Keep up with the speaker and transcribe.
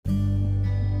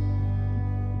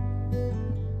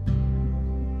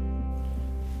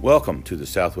Welcome to the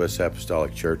Southwest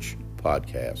Apostolic Church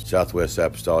podcast. Southwest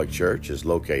Apostolic Church is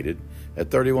located at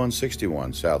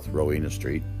 3161 South Rowena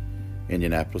Street,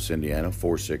 Indianapolis, Indiana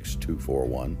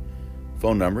 46241.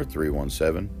 Phone number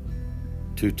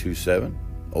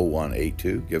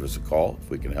 317-227-0182. Give us a call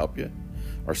if we can help you.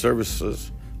 Our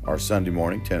services are Sunday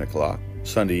morning 10 o'clock,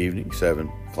 Sunday evening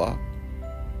 7 o'clock.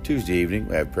 Tuesday evening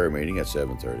we have prayer meeting at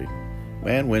 7:30.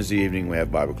 And Wednesday evening we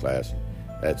have Bible class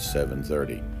at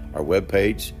 7:30. Our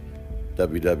webpage,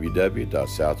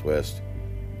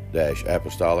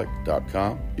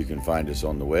 www.southwest-apostolic.com. You can find us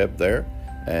on the web there,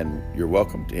 and you're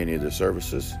welcome to any of the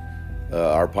services.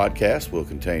 Our podcast will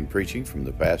contain preaching from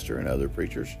the pastor and other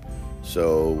preachers.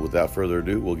 So without further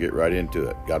ado, we'll get right into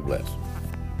it. God bless.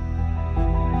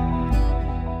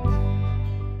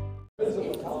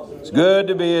 It's good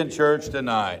to be in church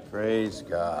tonight. Praise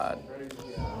God.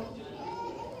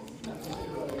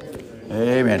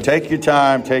 Amen. Take your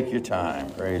time. Take your time.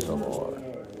 Praise the Lord.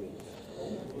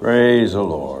 Praise the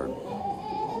Lord.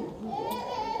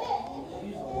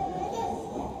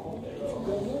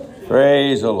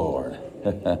 Praise the Lord.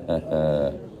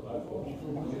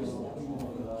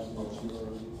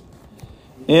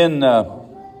 In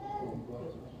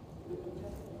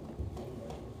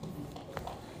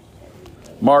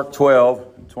Mark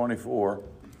 12:24,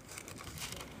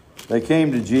 they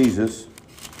came to Jesus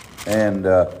and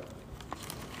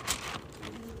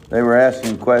they were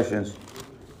asking questions.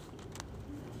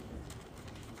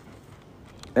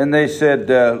 And they said,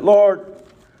 Lord,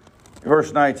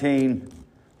 verse 19,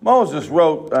 Moses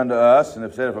wrote unto us and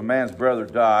have said, if a man's brother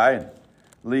die and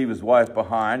leave his wife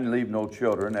behind and leave no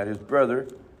children, that his brother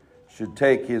should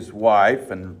take his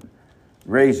wife and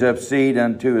raise up seed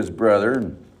unto his brother.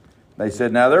 And they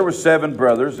said, now there were 7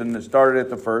 brothers, and it started at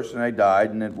the first, and they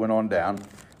died, and it went on down.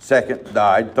 Second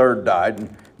died, third died.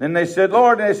 And then they said,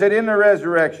 Lord, and they said, in the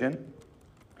resurrection,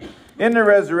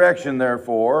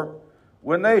 therefore,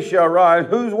 when they shall rise,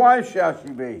 whose wife shall she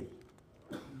be?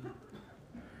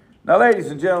 Now,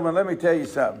 ladies and gentlemen, let me tell you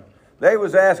something. They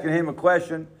was asking him a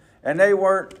question, and they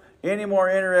weren't any more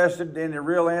interested in the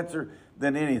real answer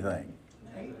than anything.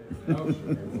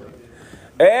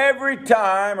 Every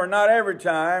time, or not every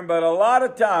time, but a lot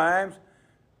of times,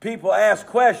 people ask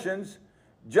questions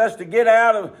just to get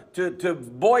out of, to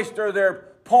bolster their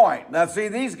point. Now, see,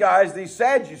 these guys, these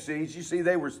Sadducees, you see,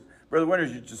 they were, Brother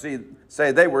Winters used to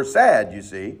say they were sad, you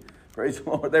see. Praise the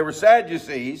Lord. They were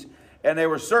Sadducees, and they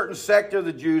were a certain sect of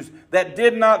the Jews that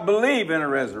did not believe in a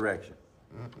resurrection.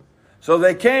 So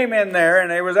they came in there,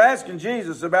 and they was asking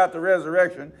Jesus about the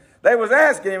resurrection. They was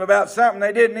asking him about something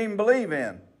they didn't even believe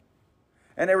in.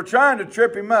 And they were trying to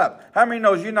trip him up. How many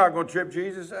knows you're not going to trip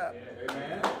Jesus up?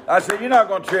 Amen. I said, you're not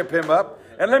going to trip him up.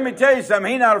 And let me tell you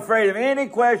something. He's not afraid of any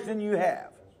question you have.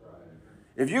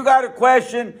 If you got a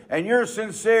question and you're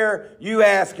sincere, you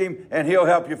ask him and he'll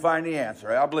help you find the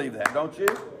answer. I believe that, don't you?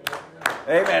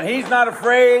 Amen. He's not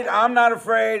afraid. I'm not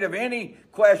afraid of any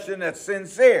question that's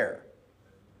sincere.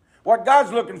 What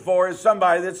God's looking for is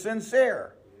somebody that's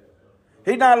sincere.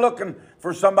 He's not looking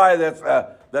for somebody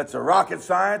that's a rocket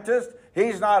scientist.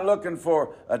 He's not looking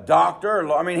for a doctor.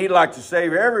 I mean, he'd like to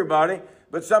save everybody,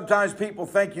 but sometimes people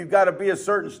think you've got to be a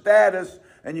certain status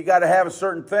and you got to have a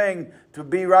certain thing to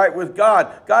be right with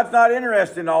God. God's not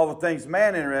interested in all the things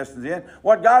man is interested in.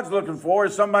 What God's looking for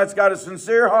is somebody that's got a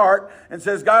sincere heart and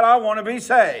says, God, I want to be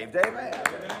saved. Amen.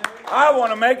 I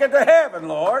want to make it to heaven,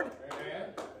 Lord.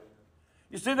 Amen.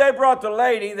 You see, they brought the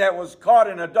lady that was caught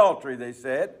in adultery, they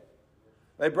said.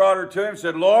 They brought her to him and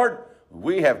said, Lord,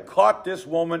 we have caught this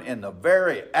woman in the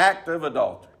very act of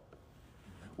adultery.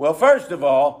 Well, first of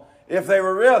all, if they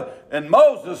were real, and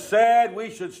Moses said we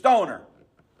should stone her.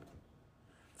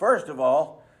 First of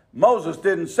all, Moses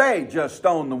didn't say just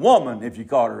stone the woman if you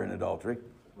caught her in adultery.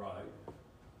 Right.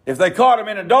 If they caught him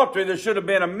in adultery, there should have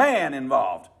been a man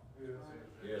involved.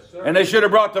 Yes, sir. And they should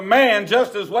have brought the man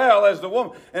just as well as the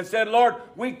woman and said, Lord,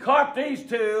 we caught these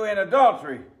 2 in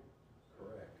adultery.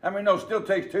 I mean, no, it still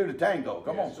takes 2 to tango.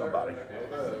 Come on, somebody.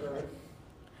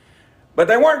 But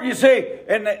they weren't, you see,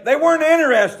 and they weren't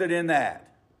interested in that.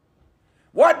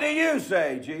 What do you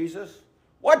say, Jesus?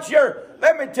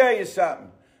 Let me tell you something.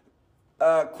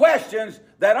 Questions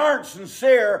that aren't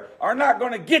sincere are not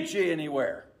going to get you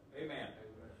anywhere. Amen.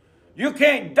 You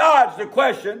can't dodge the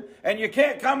question, and you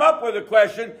can't come up with a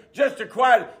question just to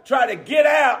try to get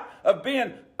out of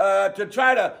being,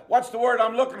 what's the word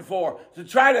I'm looking for? To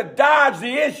try to dodge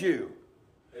the issue.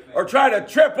 Amen. Or try to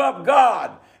trip up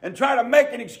God and try to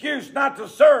make an excuse not to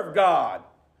serve God.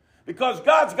 Because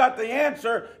God's got the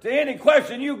answer to any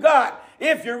question you got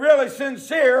if you're really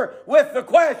sincere with the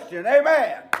question.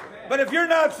 Amen. But if you're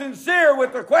not sincere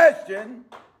with the question,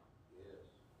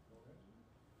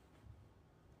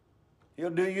 He'll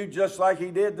do you just like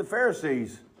he did the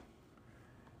Pharisees.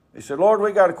 They said, Lord,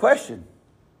 we got a question.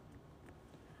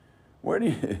 Where do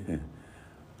you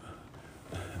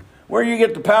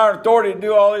get the power and authority to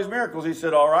do all these miracles? He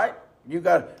said, all right, you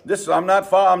got this. I'm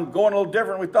going a little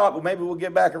different than we thought, but maybe we'll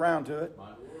get back around to it.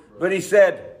 But he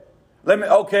said,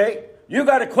 okay, you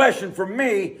got a question for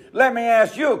me. Let me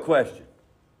ask you a question.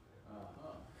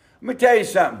 Let me tell you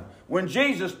something. When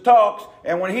Jesus talks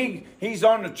and when he's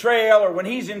on the trail or when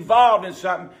he's involved in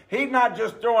something, he's not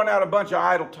just throwing out a bunch of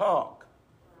idle talk.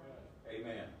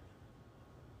 Amen.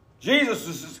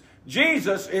 Jesus,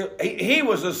 he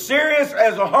was as serious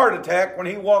as a heart attack when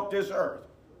he walked this earth.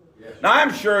 Yes. Now,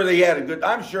 I'm sure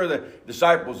the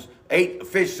disciples ate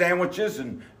fish sandwiches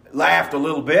and laughed a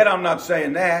little bit. I'm not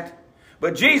saying that.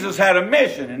 But Jesus had a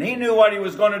mission, and he knew what he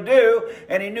was going to do,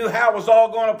 and he knew how it was all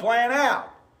going to plan out.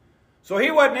 So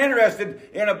he wasn't interested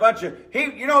in a bunch of...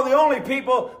 the only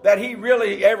people that he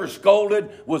really ever scolded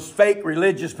was fake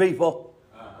religious people.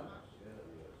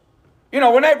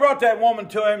 When they brought that woman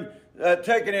to him,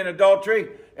 taken in adultery,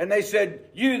 and they said,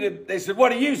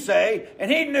 what do you say? And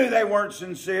he knew they weren't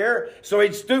sincere, so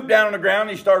he'd stoop down on the ground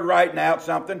and he started writing out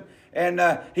something. And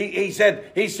he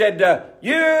said, you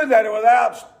that are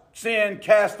without sin,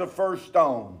 cast the first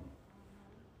stone.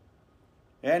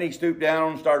 And he stooped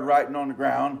down and started writing on the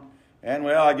ground. And,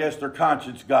 well, I guess their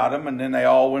conscience got them, and then they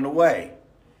all went away.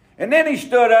 And then he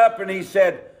stood up and he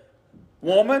said,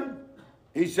 woman,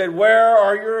 he said, where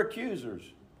are your accusers?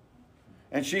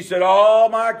 And she said, all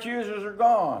my accusers are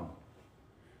gone.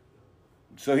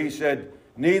 So he said,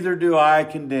 neither do I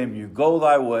condemn you. Go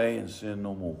thy way and sin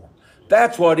no more.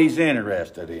 That's what he's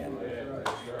interested in.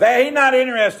 He's not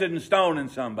interested in stoning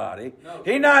somebody.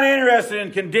 He's not interested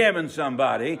in condemning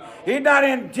somebody. He's not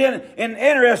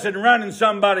interested in running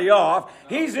somebody off.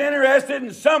 He's interested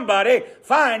in somebody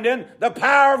finding the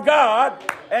power of God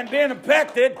and being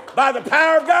affected by the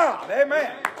power of God.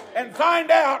 Amen. And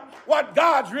find out what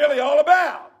God's really all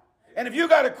about. And if you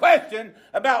got a question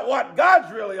about what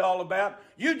God's really all about,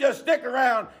 you just stick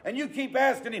around and you keep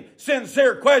asking him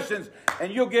sincere questions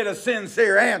and you'll get a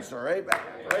sincere answer. Amen.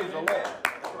 Praise the Lord.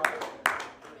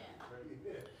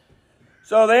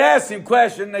 So they asked him a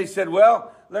question. They said,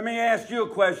 well, let me ask you a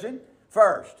question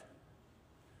first.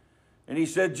 And he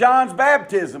said, John's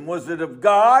baptism, was it of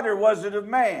God or was it of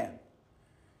man?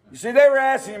 You see, they were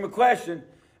asking him a question,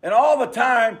 and all the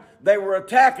time they were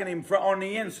attacking him on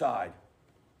the inside.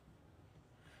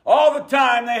 All the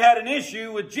time they had an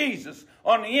issue with Jesus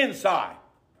on the inside.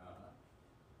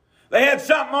 They had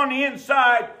something on the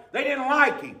inside. They didn't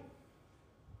like him.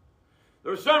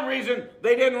 There was some reason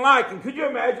they didn't like him. Could you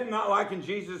imagine not liking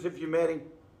Jesus if you met him?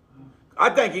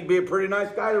 I think he'd be a pretty nice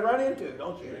guy to run into,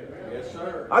 don't you? Yes,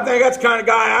 sir. I think that's the kind of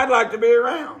guy I'd like to be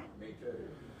around. Me too.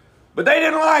 But they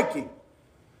didn't like him.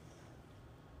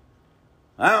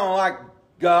 I don't like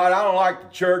God. I don't like the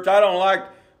church. I don't like...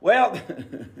 Well, at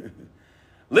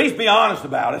least be honest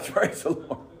about it. Praise the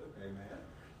Lord. Amen.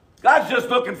 God's just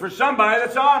looking for somebody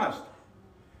that's honest.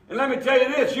 And let me tell you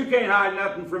this, you can't hide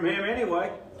nothing from him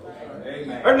anyway.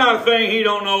 Amen. There's not a thing he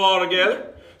don't know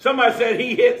altogether. Somebody said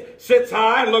he sits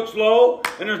high and looks low,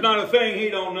 and there's not a thing he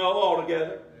don't know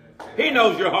altogether. He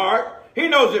knows your heart. He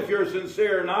knows if you're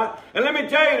sincere or not. And let me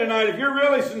tell you tonight, if you're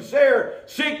really sincere,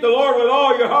 seek the Lord with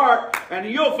all your heart, and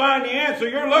you'll find the answer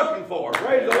you're looking for.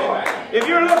 Praise the Lord. If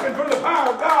you're looking for the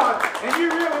power of God, and you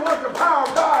really want the power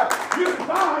of God, you can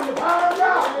find the power of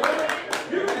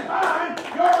God. You can find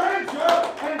your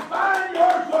answer and find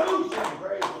your solution.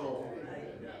 Praise the Lord.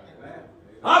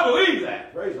 I believe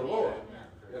that. Praise the Lord.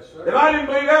 Yes, sir. If I didn't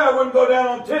believe that, I wouldn't go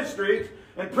down on 10th Street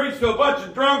and preach to a bunch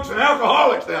of drunks and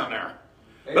alcoholics down there.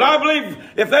 But I believe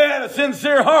if they had a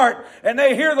sincere heart and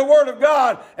they hear the word of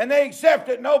God and they accept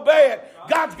it and obey it,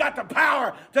 God's got the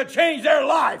power to change their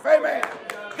life. Amen.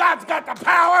 God's got the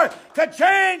power to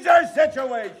change their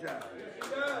situation.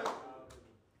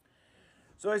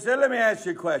 So he said, let me ask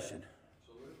you a question.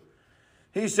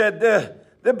 He said,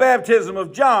 the baptism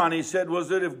of John, he said,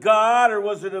 was it of God or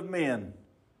was it of men?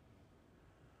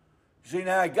 See,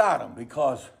 now I got them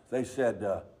because they said,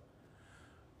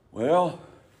 well,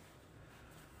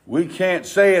 we can't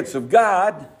say it's of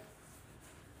God.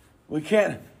 We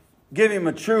can't give him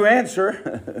a true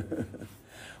answer.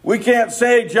 We can't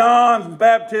say John's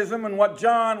baptism and what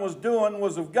John was doing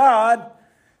was of God,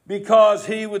 because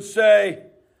he would say,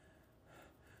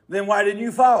 then why didn't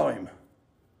you follow him?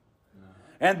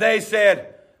 And they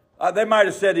said, they might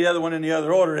have said the other one in the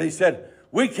other order. He said,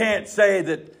 we can't say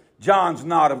that John's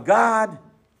not of God.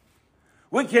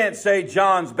 We can't say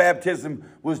John's baptism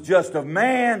was just of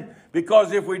man,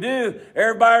 because if we do,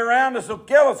 everybody around us will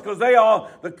kill us, because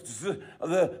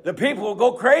the people will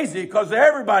go crazy, because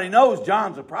everybody knows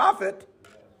John's a prophet.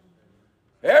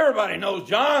 Everybody knows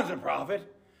John's a prophet.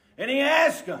 And he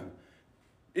asked him,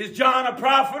 is John a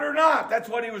prophet or not? That's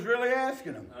what he was really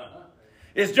asking him.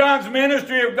 Is John's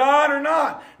ministry of God or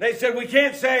not? They said, we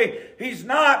can't say he's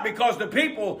not, because the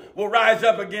people will rise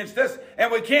up against us.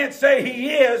 And we can't say he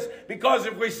is, because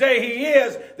if we say he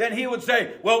is, then he would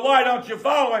say, well, why don't you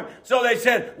follow him? So they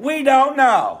said, we don't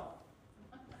know.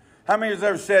 How many has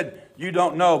ever said, you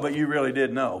don't know, but you really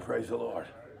did know? Praise the Lord.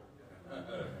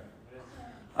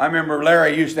 I remember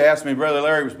Larry used to ask me, Brother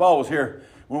Larry Ball was here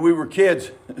when we were kids.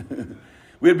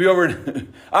 We'd be over,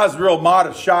 I was a real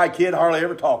modest, shy kid, hardly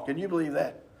ever talked. Can you believe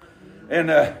that?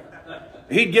 And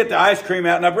he'd get the ice cream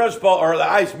out. Now, Brother Spall, or the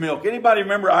ice milk. Anybody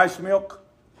remember ice milk?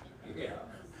 Yeah.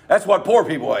 That's what poor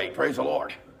people ate, praise the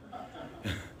Lord.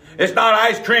 It's not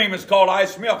ice cream, it's called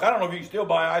ice milk. I don't know if you can still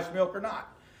buy ice milk or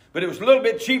not. But it was a little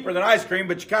bit cheaper than ice cream,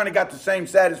 but you kind of got the same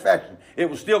satisfaction.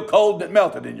 It was still cold that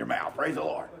melted in your mouth, praise the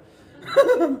Lord.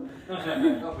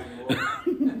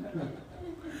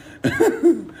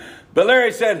 But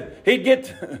Larry said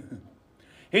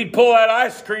he'd pull that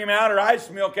ice cream out or ice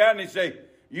milk out, and he'd say,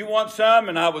 you want some?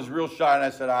 And I was real shy, and I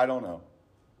said, I don't know.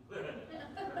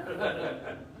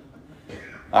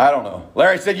 I don't know.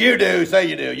 Larry said, you do. Say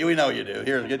you do. We know you do.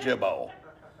 Here, get you a bowl.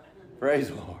 Praise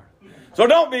the Lord. So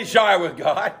don't be shy with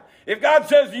God. If God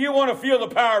says, do you want to feel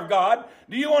the power of God?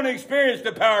 Do you want to experience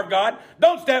the power of God?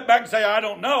 Don't step back and say, I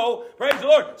don't know. Praise the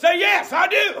Lord. Say, yes, I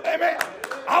do. Amen.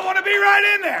 I want to be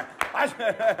right in there.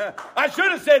 I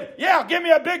should have said, yeah, give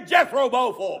me a big Jethro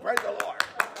bowl full. Praise the Lord.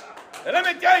 And let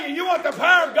me tell you, you want the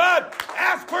power of God?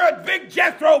 Ask for a big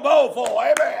Jethro bowl full.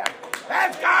 Amen.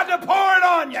 Ask God to pour it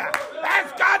on you.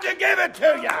 Ask God to give it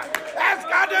to you. Ask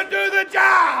God to do the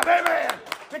job. Amen.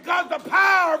 Because the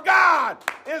power of God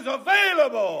is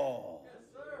available.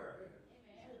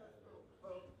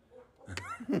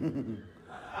 Yes, sir.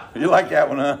 You like that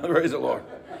one, huh? Praise the Lord.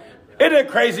 Isn't it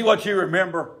crazy what you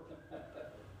remember?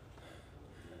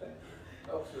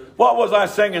 What was I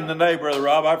singing today, Brother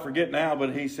Rob? I forget now,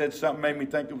 but he said something made me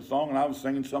think of a song, and I was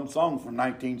singing some song from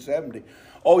 1970.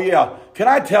 Oh, yeah. Can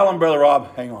I tell him, Brother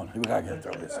Rob? Hang on. I got to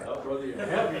throw this in.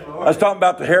 I was talking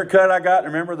about the haircut I got.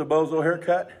 Remember the bozo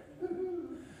haircut?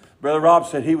 Brother Rob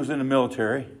said he was in the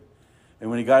military, and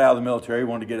when he got out of the military, he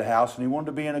wanted to get a house, and he wanted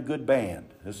to be in a good band.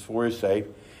 This is before he was saved.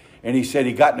 And he said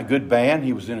he got in a good band.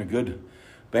 He was in a good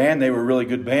band. They were a really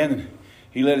good band. And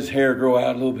he let his hair grow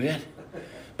out a little bit.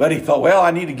 But he thought, well,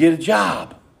 I need to get a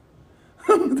job.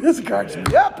 This cracks me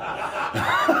up.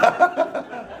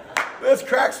 This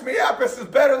cracks me up. This is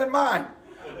better than mine.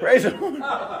 Praise the Lord.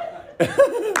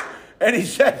 And he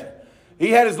said he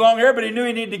had his long hair, but he knew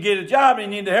he needed to get a job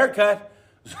and he needed a haircut.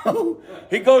 So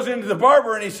he goes into the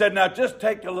barber and he said, now just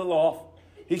take a little off.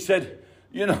 He said,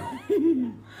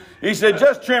 he said,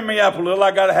 just trim me up a little.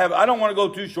 I don't want to go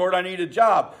too short. I need a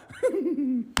job.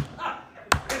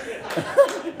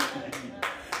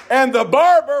 And the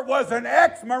barber was an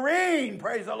ex-Marine.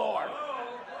 Praise the Lord.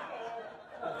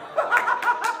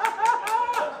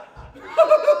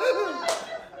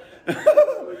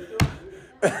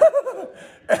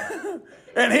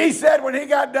 And he said when he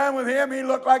got done with him, he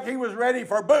looked like he was ready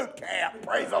for boot camp.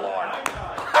 Praise the Lord.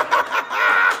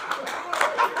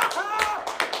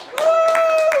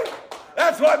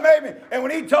 That's what made me. And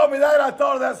when he told me that, I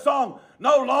thought of that song,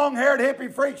 no long-haired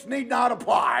hippie freaks need not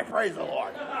apply. Praise the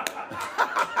Lord.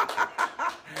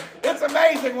 It's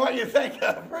amazing what you think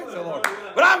of. Praise the Lord.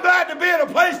 But I'm glad to be in a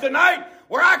place tonight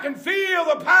where I can feel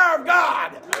the power of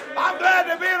God. I'm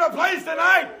glad to be in a place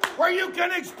tonight where you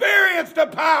can experience the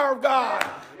power of God.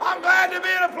 I'm glad to be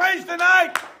in a place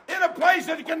tonight, in a place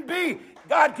that can be,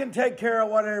 God can take care of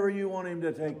whatever you want him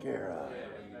to take care of.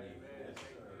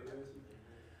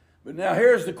 But now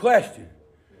here's the question.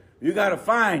 You got to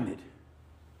find it.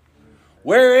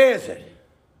 Where is it?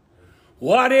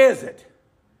 What is it?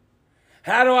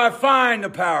 How do I find the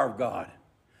power of God?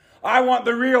 I want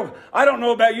the real. I don't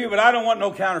know about you, but I don't want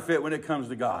no counterfeit when it comes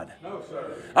to God. No,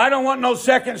 sir. I don't want no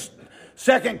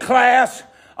second class.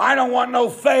 I don't want no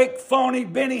fake, phony,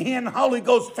 Benny Hinn, Holy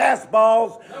Ghost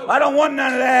fastballs. I don't want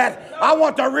none of that. I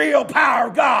want the real power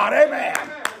of God. Amen.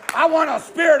 I want a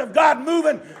Spirit of God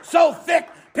moving so thick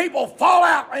people fall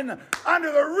out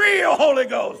under the real Holy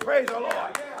Ghost. Praise the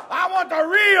Lord. I want the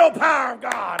real power of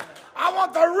God. I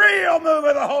want the real move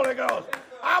of the Holy Ghost.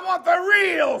 I want the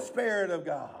real Spirit of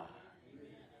God.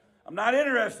 I'm not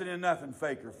interested in nothing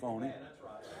fake or phony.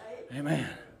 Amen.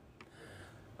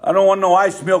 I don't want no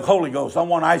ice milk Holy Ghost. I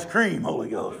want ice cream Holy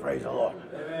Ghost. Praise the Lord.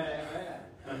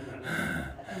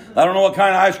 I don't know what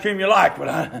kind of ice cream you like, but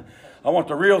I want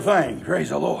the real thing. Praise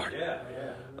the Lord.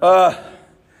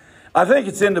 I think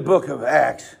it's in the book of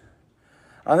Acts.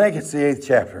 I think it's the 8th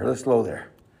chapter. Let's go there.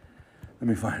 Let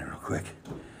me find it real quick.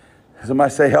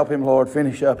 Somebody say, help him, Lord.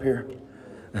 Finish up here.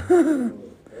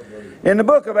 In the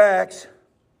book of Acts,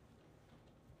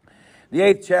 the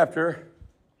 8th chapter,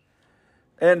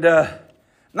 and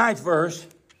 9th verse,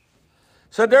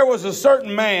 said there was a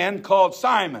certain man called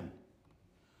Simon,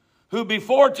 who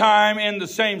before time in the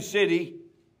same city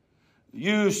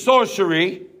used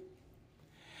sorcery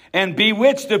and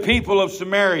bewitched the people of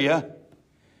Samaria,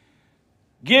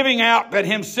 giving out that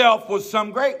himself was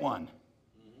some great one.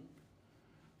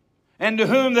 And to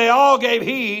whom they all gave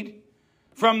heed,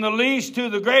 from the least to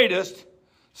the greatest,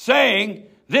 saying,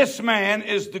 this man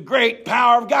is the great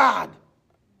power of God.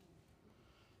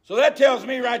 So that tells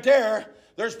me right there,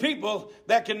 there's people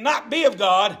that cannot be of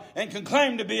God and can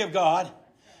claim to be of God.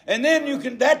 And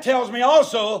then that tells me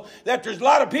also that there's a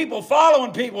lot of people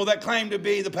following people that claim to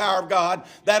be the power of God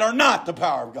that are not the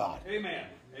power of God. Amen.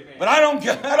 Amen. But I don't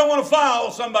want to follow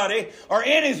somebody or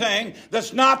anything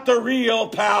that's not the real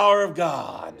power of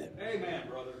God. Amen,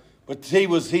 brother. But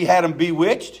he had them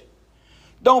bewitched.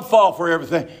 Don't fall for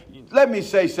everything. Let me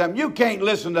say something. You can't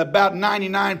listen to about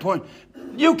 99 point.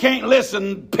 You can't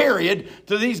listen, period,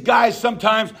 to these guys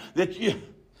sometimes that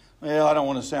well, I don't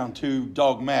want to sound too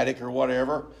dogmatic or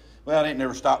whatever. Well, it ain't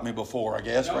never stopped me before, I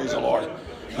guess. Praise the Lord.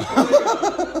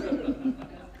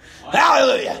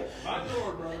 Hallelujah.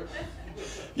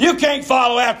 You can't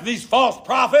follow after these false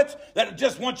prophets that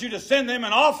just want you to send them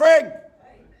an offering.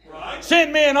 Right.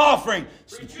 Send me an offering.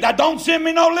 Now, don't send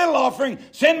me no little offering.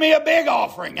 Send me a big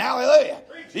offering. Hallelujah.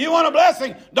 Do you want a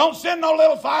blessing? Don't send no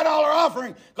little $5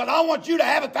 offering, because I want you to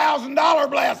have $1,000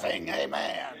 blessing.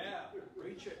 Amen. Yeah.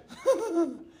 Preach it.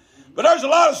 But there's a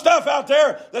lot of stuff out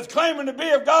there that's claiming to be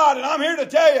of God, and I'm here to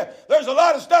tell you, there's a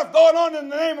lot of stuff going on in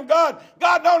the name of God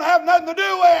God don't have nothing to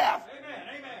do with.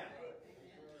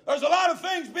 There's a lot of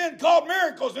things being called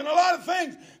miracles and a lot of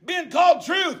things being called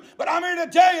truth. But I'm here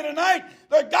to tell you tonight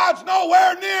that God's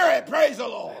nowhere near it. Praise the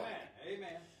Lord. Amen.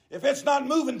 If it's not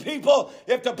moving people,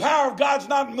 if the power of God's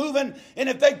not moving, and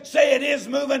if they say it is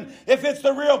moving, if it's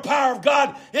the real power of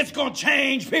God, it's going to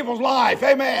change people's life.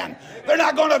 Amen. They're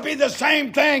not going to be the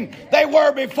same thing they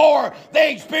were before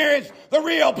they experienced the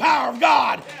real power of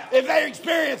God. If they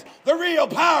experience the real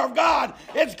power of God,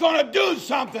 it's going to do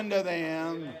something to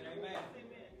them.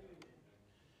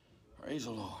 Praise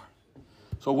the Lord.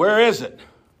 So where is it?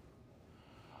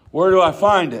 Where do I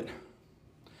find it?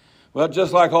 Well,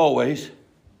 just like always,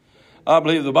 I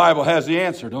believe the Bible has the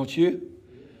answer, don't you?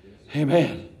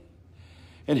 Amen.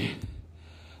 And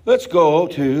let's go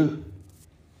to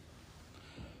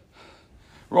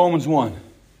Romans 1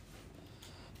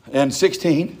 and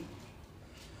 16.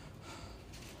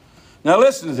 Now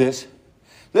listen to this.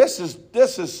 This is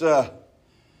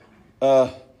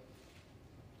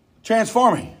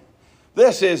transforming.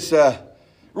 This is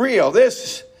real.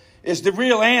 This is the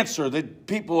real answer that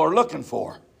people are looking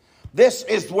for. This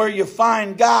is where you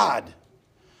find God.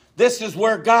 This is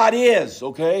where God is,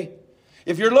 okay?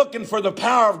 If you're looking for the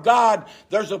power of God,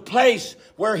 there's a place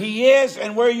where He is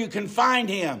and where you can find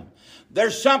Him.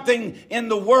 There's something in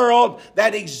the world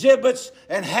that exhibits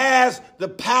and has the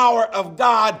power of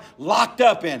God locked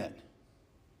up in it.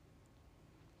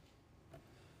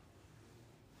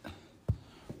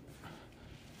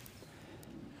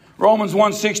 Romans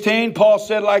 1:16, Paul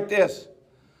said like this,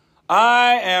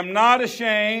 I am not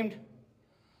ashamed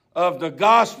of the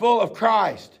gospel of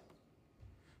Christ.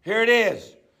 Here it is.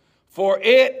 For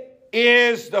it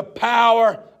is the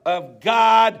power of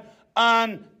God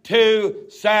unto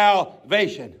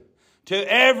salvation, to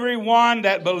everyone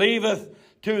that believeth,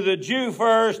 to the Jew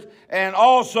first, and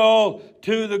also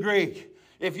to the Greek.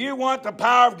 If you want the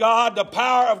power of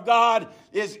God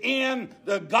is in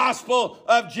the gospel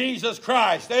of Jesus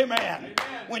Christ. Amen. Amen.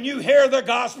 When you hear the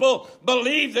gospel,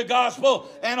 believe the gospel,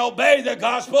 and obey the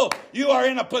gospel, you are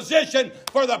in a position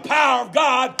for the power of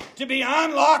God to be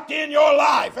unlocked in your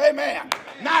life. Amen.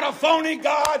 Not a phony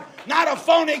God, not a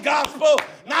phony gospel,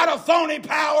 not a phony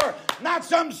power, not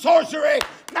some sorcery,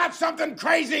 not something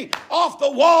crazy off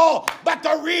the wall, but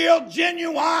the real,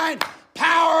 genuine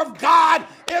power of God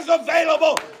is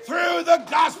available through the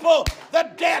gospel, the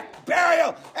death,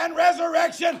 burial, and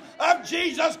resurrection of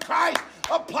Jesus Christ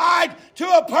applied to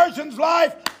a person's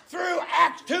life through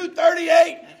Acts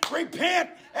 2:38. Repent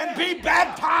and be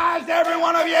baptized, every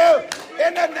one of you,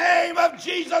 in the name of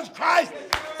Jesus Christ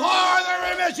for the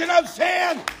remission of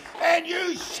sin, and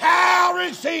you shall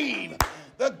receive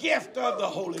the gift of the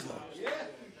Holy Ghost.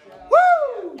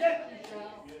 Woo!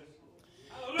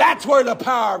 That's where the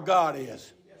power of God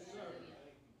is.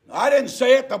 I didn't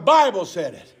say it. The Bible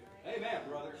said it. Amen,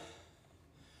 brother.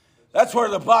 That's where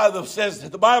the Bible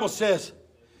says,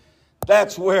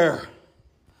 that's where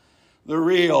the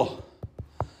real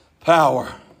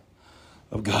power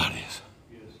of God is.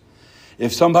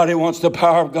 If somebody wants the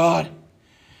power of God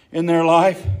in their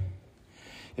life,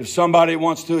 if somebody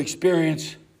wants to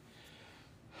experience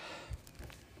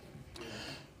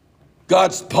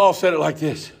Paul said it like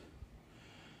this: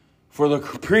 for the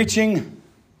preaching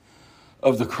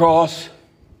of the cross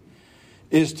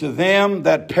is to them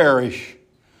that perish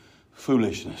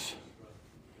foolishness.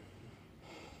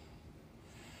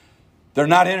 They're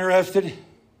not interested.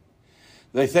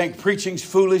 They think preaching's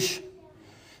foolish.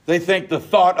 They think the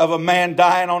thought of a man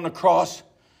dying on the cross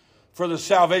for the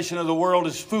salvation of the world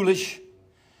is foolish.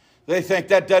 They think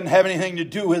that doesn't have anything to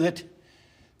do with it.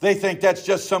 They think that's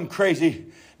just some crazy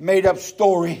made up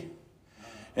story.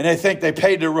 And they think they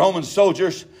paid the Roman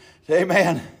soldiers,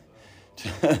 amen,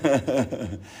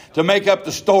 to make up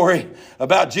the story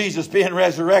about Jesus being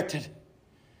resurrected.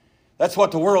 That's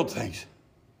what the world thinks.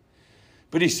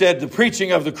 But he said the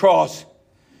preaching of the cross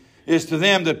is to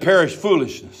them that perish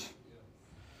foolishness.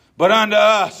 But unto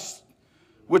us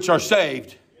which are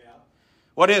saved,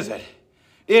 what is it?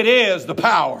 It is the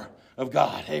power of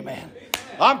God. Amen.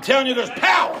 I'm telling you, there's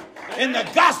power in the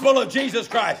gospel of Jesus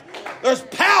Christ. There's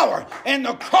power in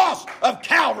the cross of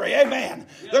Calvary. Amen.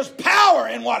 There's power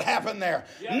in what happened there.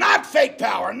 Not fake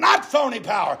power, not phony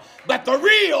power, but the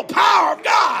real power of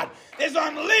God is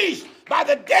unleashed by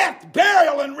the death,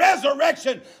 burial, and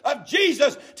resurrection of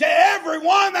Jesus to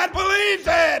everyone that believes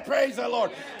it. Praise the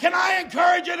Lord. Can I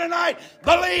encourage you tonight?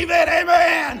 Believe it.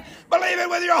 Amen. Believe it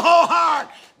with your whole heart.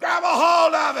 Grab a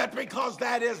hold of it, because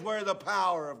that is where the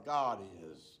power of God is.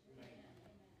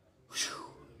 Whew.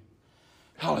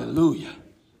 Hallelujah.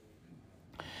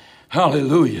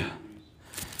 Hallelujah.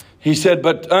 He said,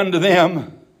 but unto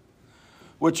them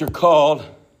which are called,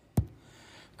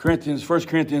 1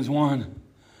 Corinthians 1,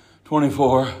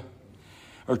 24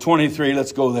 or 23,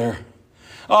 let's go there.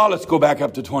 Oh, let's go back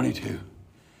up to 22.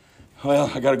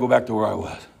 Well, I got to go back to where I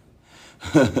was.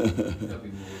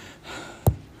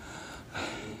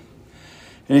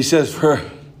 And he says, for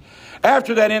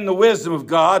after that in the wisdom of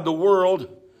God, the world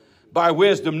by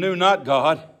wisdom knew not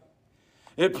God.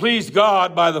 It pleased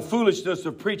God by the foolishness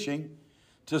of preaching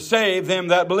to save them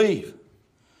that believe.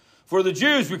 For the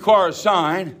Jews require a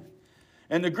sign,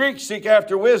 and the Greeks seek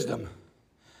after wisdom.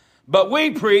 But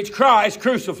we preach Christ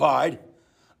crucified.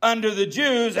 Under the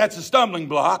Jews, that's a stumbling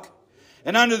block.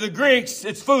 And under the Greeks,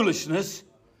 it's foolishness.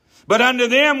 But unto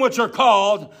them which are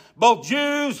called, both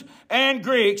Jews and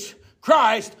Greeks,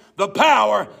 Christ, the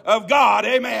power of God,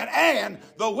 amen, and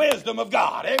the wisdom of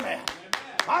God, amen.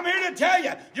 I'm here to tell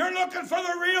you, you're looking for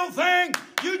the real thing.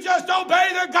 You just obey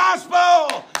the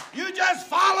gospel. You just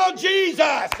follow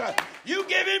Jesus. You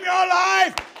give him your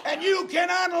life, and you can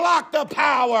unlock the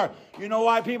power. You know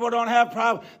why people don't have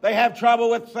trouble? They have trouble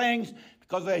with things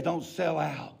because they don't sell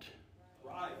out.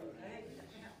 Right.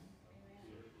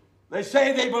 They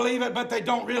say they believe it, but they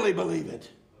don't really believe it.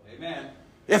 Amen.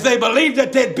 If they believed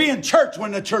that they'd be in church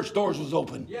when the church doors was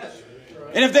open. Yes.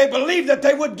 And if they believed that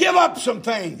they would give up some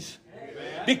things.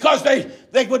 Amen. Because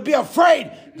they would be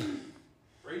afraid.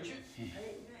 Preach it.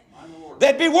 My Lord.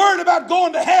 They'd be worried about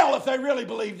going to hell if they really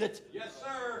believed it. Yes,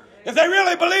 sir. If they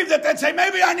really believed it, they'd say,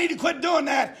 maybe I need to quit doing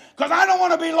that because I don't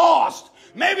want to be lost.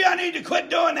 Maybe I need to quit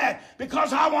doing that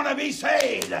because I want to be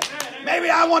saved. Maybe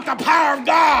I want the power of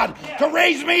God to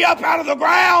raise me up out of the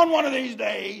ground one of these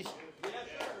days.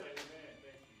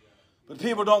 But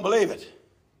people don't believe it.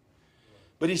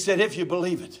 But he said, if you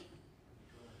believe it.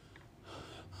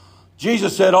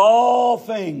 Jesus said, all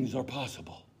things are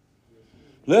possible.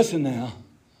 Listen now.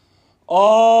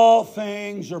 All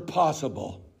things are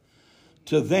possible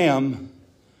to them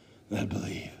that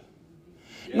believe.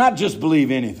 Not just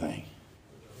believe anything.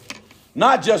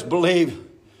 Not just believe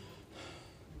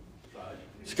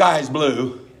sky's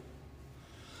blue.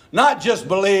 Not just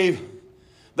believe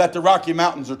that the Rocky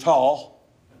Mountains are tall.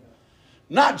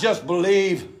 Not just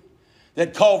believe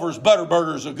that Culver's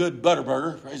Butterburger is a good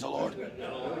Butterburger. Praise the Lord.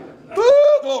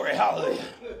 Woo, glory, hallelujah.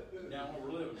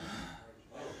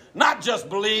 Not just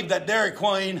believe that Dairy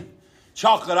Queen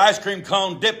chocolate ice cream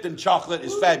cone dipped in chocolate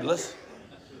is fabulous.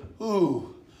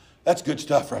 Ooh, that's good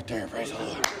stuff right there. Praise the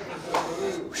Lord.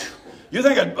 You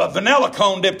think a vanilla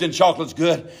cone dipped in chocolate's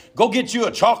good? Go get you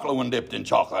a chocolate one dipped in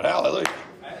chocolate. Hallelujah.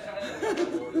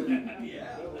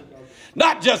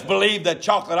 Not just believe that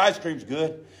chocolate ice cream's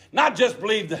good. Not just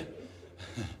believe that,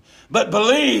 but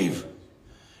believe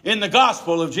in the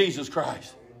gospel of Jesus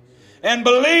Christ. And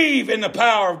believe in the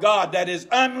power of God that is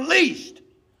unleashed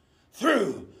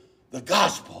through the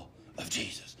gospel of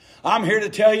Jesus. I'm here to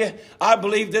tell you, I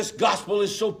believe this gospel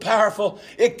is so powerful,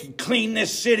 it can clean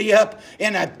this city up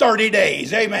in 30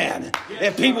 days. Amen.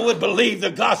 If people would believe the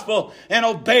gospel and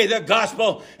obey the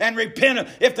gospel and repent.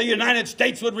 If the United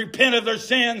States would repent of their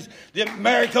sins,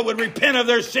 America would repent of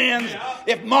their sins.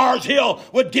 If Mars Hill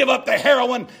would give up the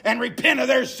heroin and repent of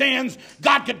their sins,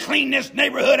 God could clean this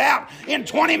neighborhood out in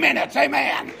 20 minutes.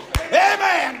 Amen.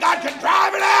 Amen. God could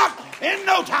drive it out in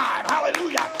no time.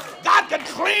 Hallelujah. God can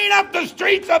clean up the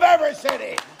streets of every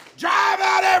city. Drive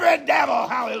out every devil.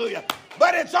 Hallelujah.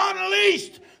 But it's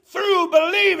unleashed through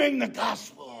believing the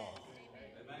gospel.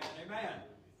 Amen.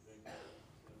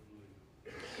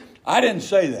 I didn't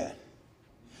say that.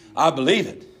 I believe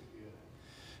it.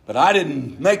 But I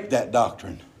didn't make that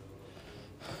doctrine.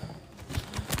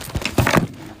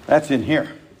 That's in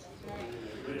here.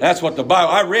 That's what the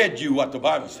Bible, I read you what the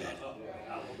Bible said.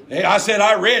 I said,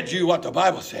 I read you what the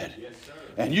Bible said.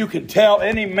 And you can tell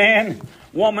any man,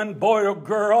 woman, boy, or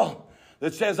girl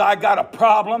that says, I got a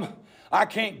problem. I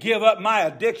can't give up my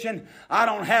addiction. I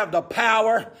don't have the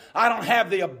power. I don't have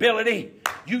the ability.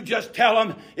 You just tell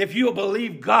them, if you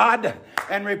believe God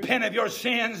and repent of your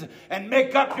sins and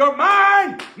make up your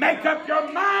mind, make up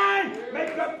your mind,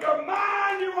 make up your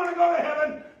mind you want to go to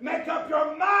heaven, make up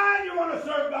your mind you want to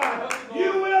serve God,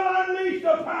 you will unleash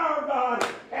the power of God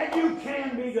and you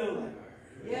can be delivered.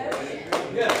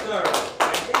 Yes, sir.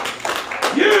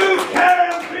 You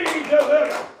can be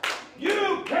delivered.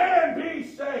 You can be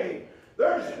saved.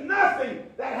 There's nothing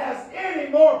that has any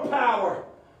more power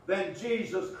than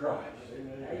Jesus Christ.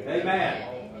 Amen.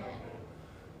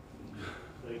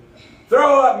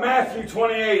 Throw up Matthew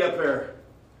 28 up there.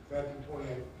 Matthew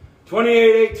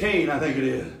 28. 28:18, I think it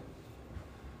is.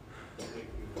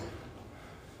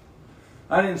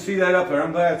 I didn't see that up there.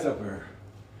 I'm glad it's up there.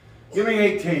 Give me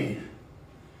 18.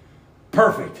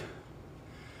 Perfect.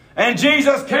 And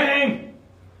Jesus came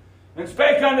and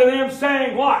spake unto them,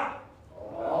 saying, what?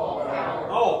 All power.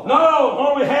 Oh, No,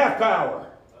 only half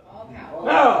power.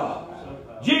 No.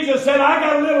 Jesus said, I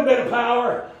got a little bit of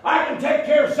power. I can take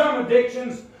care of some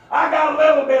addictions. I got a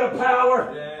little bit of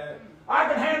power. yeah. I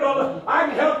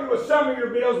can help you with some of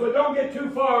your bills, but don't get too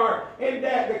far in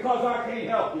that because I can't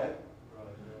help you.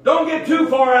 Don't get too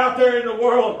far out there in the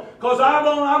world because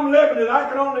I'm limited. I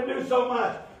can only do so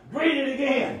much. Read it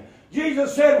again.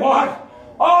 Jesus said what?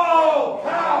 All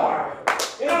power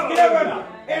is given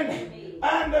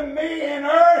unto me in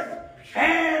earth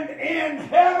and in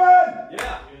heaven.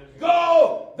 Yeah.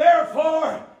 Go,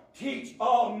 therefore, teach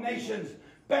all nations,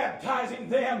 baptizing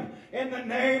them in the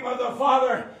name of the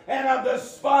Father and of the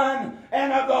Son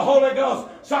and of the Holy Ghost.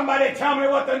 Somebody tell me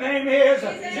what the name is.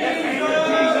 The name of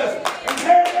Jesus. And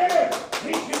there it is.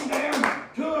 Teaching them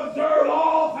to observe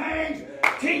all things.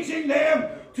 Teaching them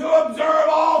to observe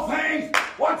all things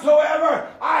whatsoever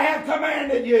I have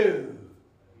commanded you.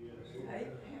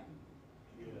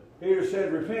 Peter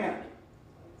said, repent.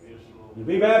 And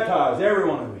be baptized, every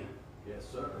one of you. Yes,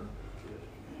 sir.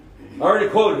 I already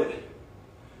quoted it.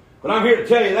 But I'm here to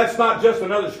tell you that's not just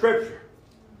another scripture.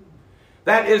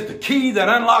 That is the key that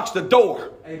unlocks the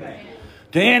door Amen.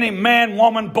 to any man,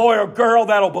 woman, boy, or girl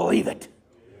that'll believe it.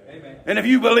 Amen. And if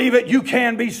you believe it, you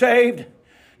can be saved.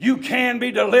 You can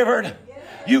be delivered.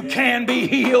 You can be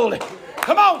healed.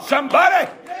 Come on,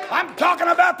 somebody. I'm talking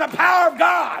about the power of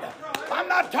God. I'm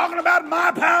not talking about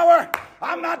my power.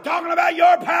 I'm not talking about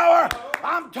your power.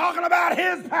 I'm talking about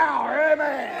His power.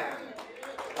 Amen.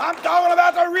 I'm talking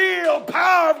about the real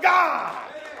power of God.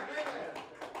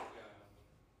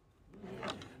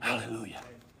 Hallelujah.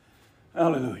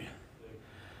 Hallelujah.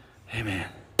 Amen.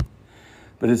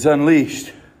 But it's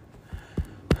unleashed.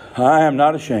 I am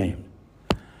not ashamed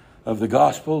of the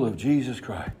gospel of Jesus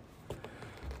Christ.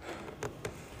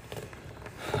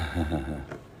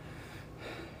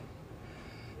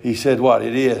 He said what?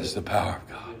 It is the power of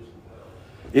God.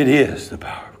 It is the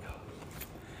power of God.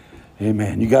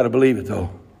 Amen. You got to believe it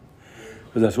though.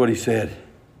 Because that's what He said.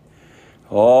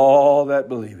 All that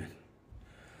believe it.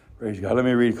 Praise God. Let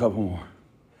me read a couple more.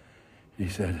 He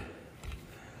said,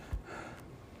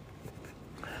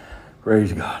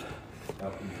 praise God.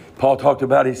 Paul talked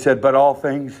about, he said, but all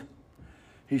things,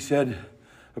 he said,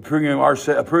 approving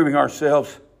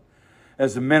ourselves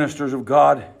as the ministers of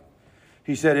God.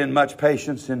 He said, in much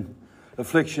patience, in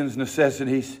afflictions,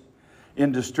 necessities,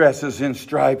 in distresses, in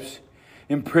stripes,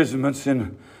 imprisonments,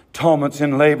 in torments,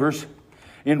 in labors,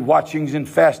 in watchings, in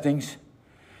fastings.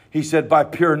 He said, by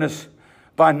pureness,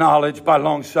 by knowledge, by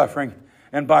long suffering,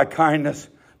 and by kindness,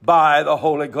 by the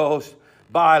Holy Ghost,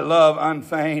 by love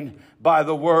unfeigned, by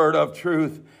the word of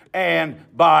truth, and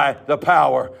by the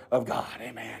power of God.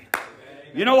 Amen.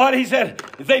 You know what he said?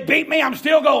 If they beat me, I'm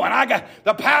still going. I got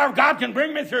the power of God can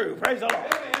bring me through. Praise the Lord.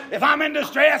 If I'm in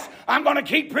distress, I'm going to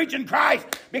keep preaching Christ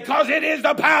because it is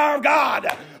the power of God.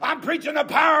 I'm preaching the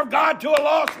power of God to a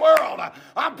lost world.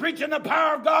 I'm preaching the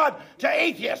power of God to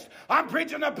atheists. I'm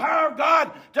preaching the power of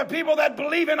God to people that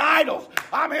believe in idols.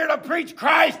 I'm here to preach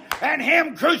Christ and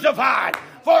Him crucified.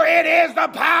 For it is the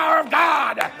power of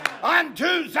God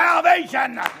unto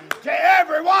salvation to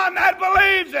everyone that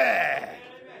believes it.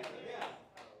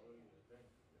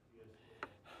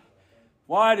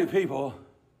 Why do people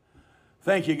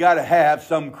think you got to have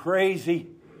some crazy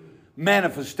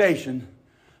manifestation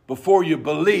before you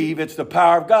believe it's the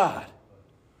power of God?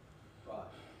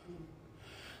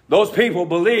 Those people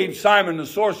believed Simon the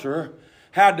sorcerer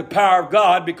had the power of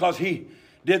God because he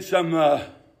did some,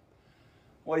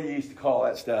 what do you used to call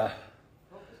that stuff?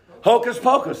 Hocus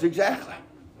pocus, exactly.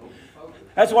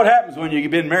 That's what happens when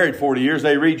you've been married 40 years.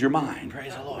 They read your mind.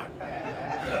 Praise the Lord.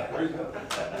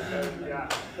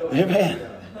 Amen.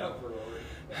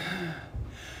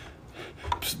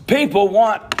 People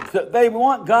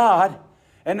want God,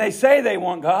 and they say they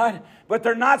want God, but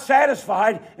they're not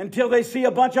satisfied until they see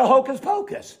a bunch of hocus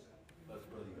pocus.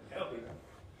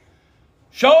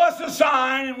 Show us a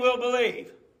sign and we'll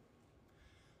believe.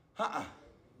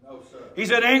 No, sir. He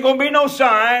said, ain't going to be no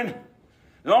sign.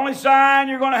 The only sign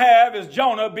you're going to have is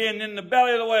Jonah being in the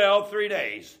belly of the whale 3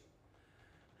 days.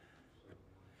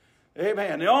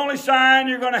 Amen. The only sign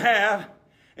you're going to have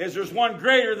is there's one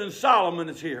greater than Solomon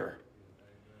that's here.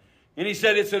 And he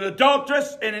said it's an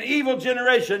adulterous and an evil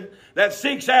generation that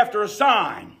seeks after a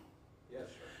sign. Yes,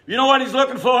 you know what he's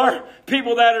looking for?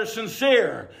 People that are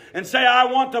sincere and say, I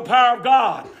want the power of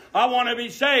God. I want to be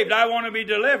saved. I want to be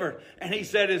delivered. And he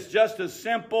said it's just as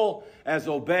simple as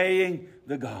obeying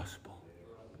the gospel.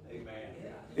 Amen.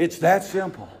 It's that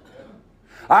simple.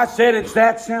 I said it's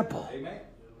that simple. Amen.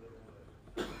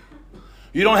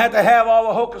 You don't have to have all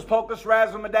the hocus pocus,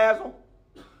 razzle-madazzle.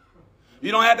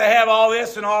 You don't have to have all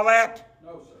this and all that.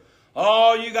 No, sir.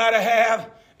 All you got to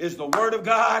have is the Word of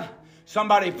God.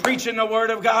 Somebody preaching the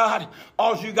Word of God.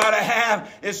 All you got to have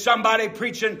is somebody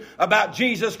preaching about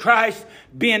Jesus Christ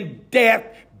being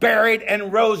dead, buried,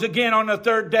 and rose again on the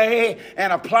third day,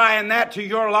 and applying that to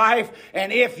your life.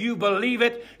 And if you believe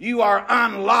it, you are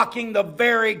unlocking the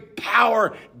very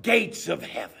power gates of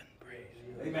heaven.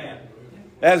 Amen.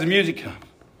 As the music comes.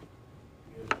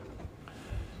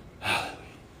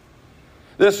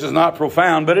 This is not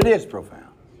profound, but it is profound.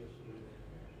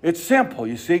 It's simple,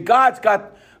 you see.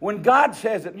 When God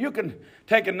says it, you can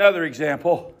take another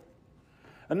example.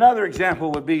 Another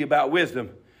example would be about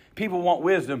wisdom. People want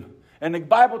wisdom, and the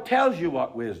Bible tells you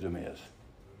what wisdom is.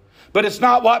 But it's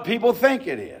not what people think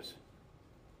it is.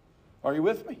 Are you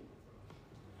with me?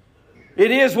 It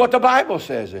is what the Bible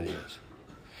says it is.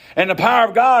 And the power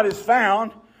of God is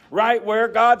found right where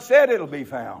God said it'll be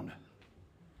found.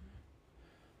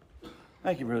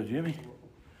 Thank you, Brother Jimmy.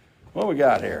 What we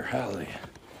got here? Hallelujah.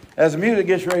 As the music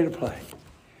gets ready to play.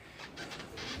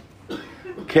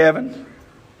 Kevin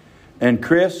and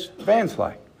Chris Van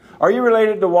Slyke. Are you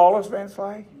related to Wallace Van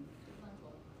Slyke?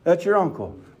 That's your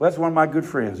uncle. Well, that's one of my good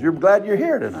friends. You're glad you're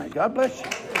here tonight. God bless you.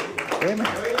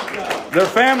 Amen. Their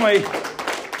family.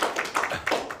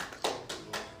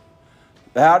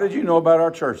 How did you know about our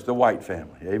church? The White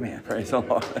family. Amen. Praise the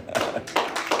Lord.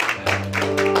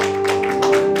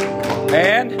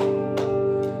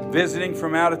 And visiting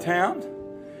from out of town.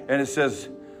 And it says,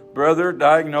 brother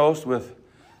diagnosed with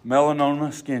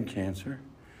melanoma skin cancer.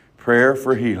 Prayer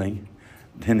for healing.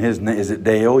 Then his name, is it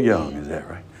Dale Young? Is that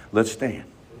right? Let's stand.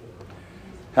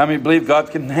 How many believe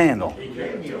God can handle?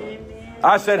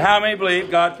 I said, how many believe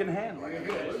God can handle?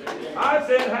 I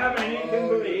said, how many can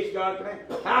believe God can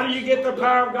handle? How do you get the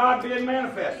power of God being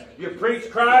manifest? You preach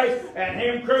Christ and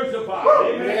Him crucified.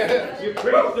 Amen. You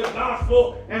preach the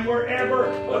gospel, and wherever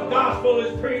the gospel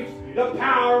is preached, the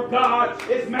power of God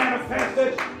is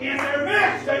manifested in their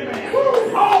midst. Amen.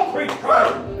 All preach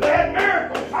Christ. They had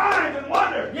miracles, signs, and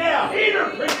wonders. Yeah. Peter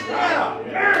preached Christ.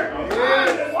 Miracles,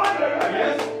 signs, and wonders.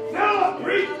 Yes. Philip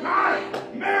preached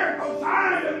Christ. Miracles,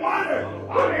 signs, and wonders.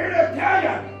 I'm here to tell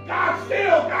you, God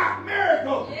still got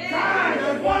miracles, signs,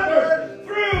 and wonders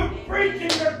through preaching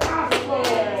the gospel.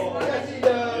 Yes, He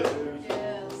does.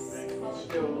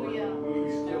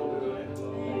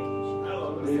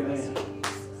 Amen.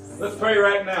 Let's pray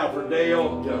right now for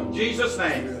Dale Young. In Jesus'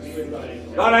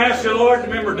 name. God, I ask you, Lord, to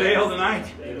remember Dale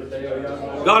tonight.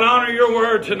 God, honor your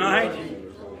word tonight.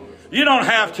 You don't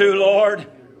have to, Lord.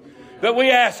 But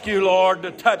we ask you, Lord,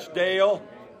 to touch Dale.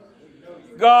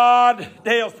 God,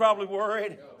 Dale's probably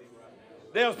worried.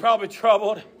 Dale's probably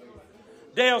troubled.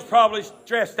 Dale's probably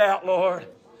stressed out, Lord.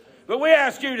 But we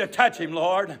ask you to touch him,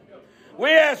 Lord. We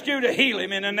ask you to heal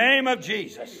him in the name of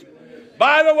Jesus.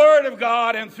 By the word of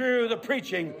God and through the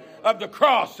preaching of the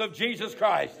cross of Jesus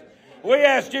Christ. We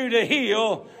ask you to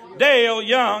heal Dale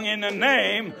Young in the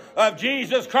name of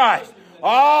Jesus Christ.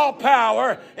 All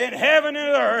power in heaven and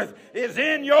earth is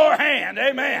in your hand.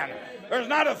 Amen. There's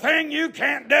not a thing you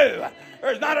can't do.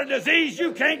 There's not a disease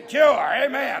you can't cure.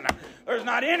 Amen. There's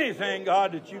not anything,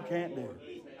 God, that you can't do.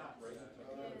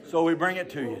 So we bring it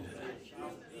to you today.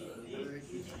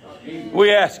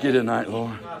 We ask you tonight,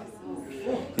 Lord,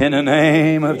 in the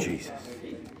name of Jesus.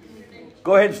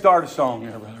 Go ahead and start a song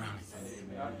there, brother.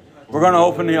 We're going to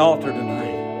open the altar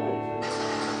tonight.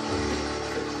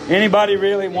 Anybody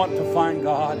really want to find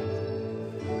God?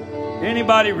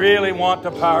 Anybody really want the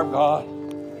power of God?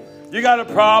 You got a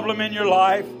problem in your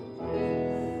life?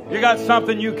 You got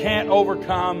something you can't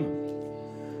overcome?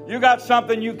 You got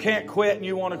something you can't quit and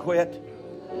you want to quit?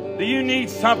 Do you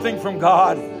need something from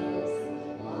God?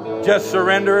 Just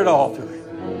surrender it all to Him.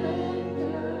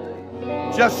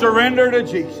 Just surrender to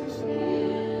Jesus.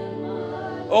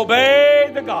 Obey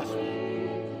the gospel.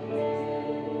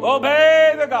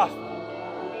 Obey the gospel.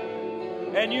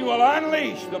 And you will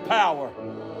unleash the power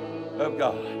of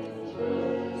God.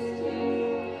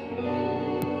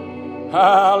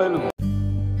 Hallelujah.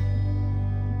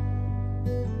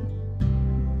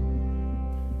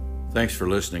 Thanks for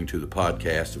listening to the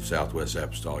podcast of Southwest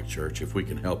Apostolic Church. If we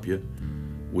can help you,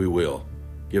 we will.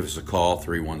 Give us a call,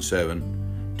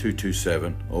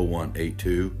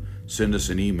 317-227-0182. Send us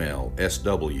an email,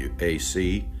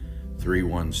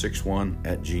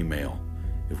 swac3161@gmail.com.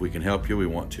 If we can help you, we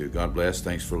want to. God bless.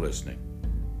 Thanks for listening.